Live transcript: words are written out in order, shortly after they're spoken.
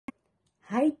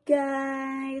Hi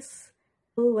guys!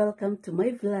 Welcome to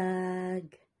my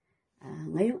vlog.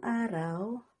 Ngayong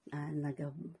araw,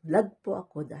 nag-vlog po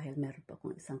ako dahil meron po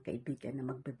akong isang kaibigan na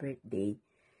magbe-birthday.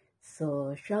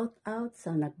 So, shout out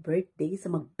sa magbe-birthday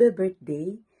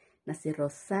na si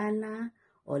Rossana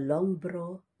o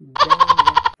Lombro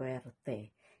Bella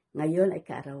Fuerte. Ngayon ay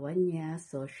kaarawan niya.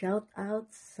 So, shout out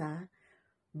sa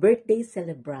birthday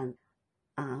celebrant.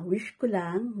 Wish ko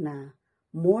lang na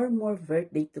more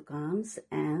birthday to comes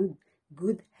and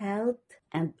good health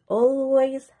and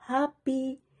always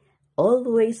happy,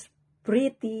 always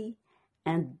pretty,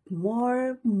 and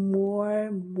more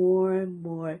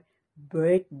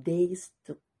birthdays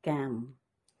to come.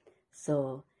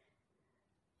 So,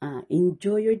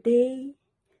 enjoy your day.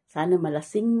 Sana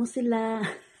malasing mo sila.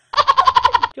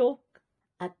 Joke.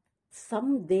 At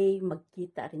someday,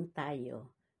 magkita rin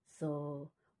tayo. So,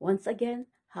 once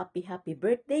again, happy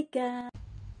birthday, guys!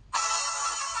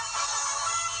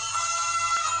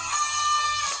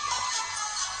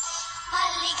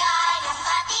 Maligayang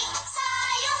bati sa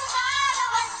iyong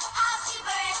kaarawan. Happy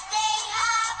birthday,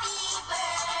 happy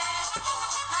birthday.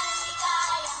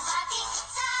 Maligayang bati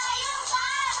sa iyong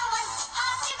kaarawan.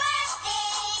 Happy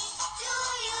birthday to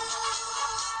you.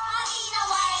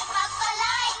 Maginaway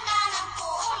pagpalain ka ng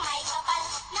buong may kapal.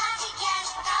 Nabigyan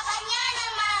ka ba niya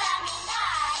ng maraming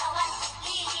kaarawan?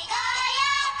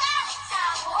 Liligaya ka sa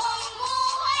buong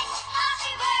buhay.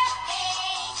 Happy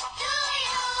birthday to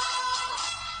you.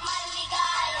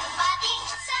 Maligayang bati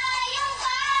sa iyong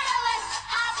kaarawan.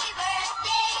 Happy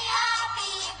birthday,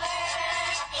 happy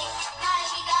birthday.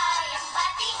 Maligayang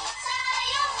bati sa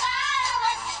iyong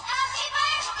kaarawan. Happy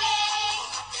birthday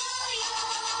to you.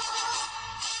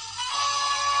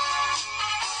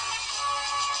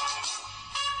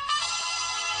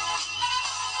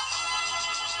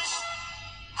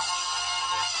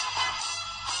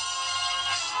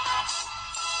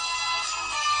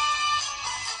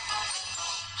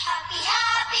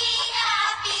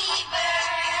 Happy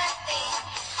birthday.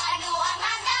 Ano ang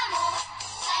handa mo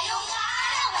sa iyong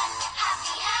kaarawan?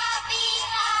 Happy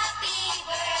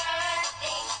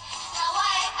birthday.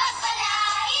 Nawa'y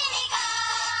pagpalain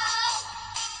ikaw.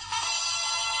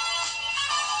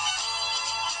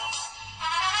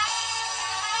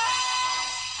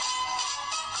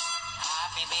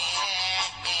 Happy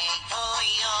birthday to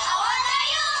you. How old are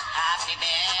you? Happy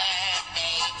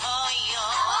birthday to you.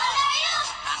 How old are you?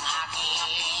 Ang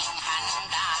aking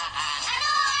handaan.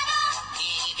 Ano?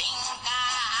 Bibingka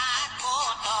at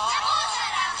puto. Naku,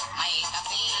 sarap. May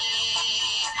kape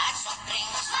at soft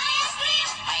drinks. May ice cream.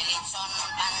 May litson,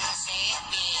 pansit,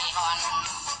 bihon.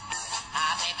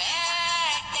 Happy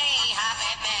birthday,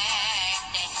 happy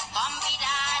birthday.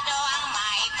 Kombidado ang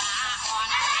may bakon.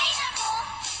 Aray, naku.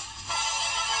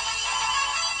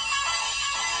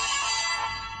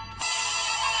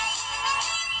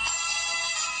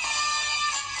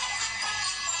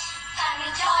 Come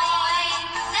join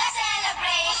the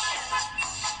celebration.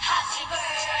 Happy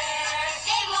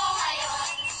birthday mo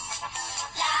ngayon.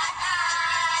 Lahat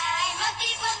ay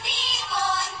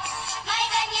magtipon-tipon. May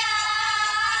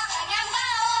kanya-kanyang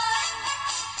baon.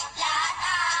 Lahat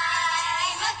ay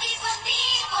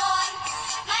magtipon-tipon.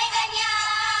 May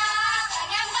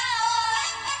kanya-kanyang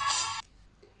baon.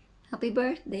 Happy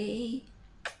birthday!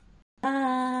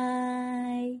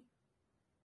 Bye!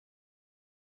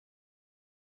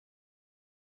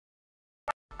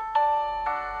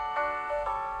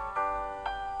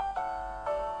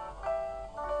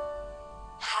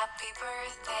 Happy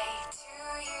birthday to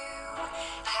you.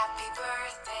 Happy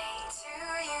birthday to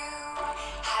you.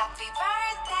 Happy birthday.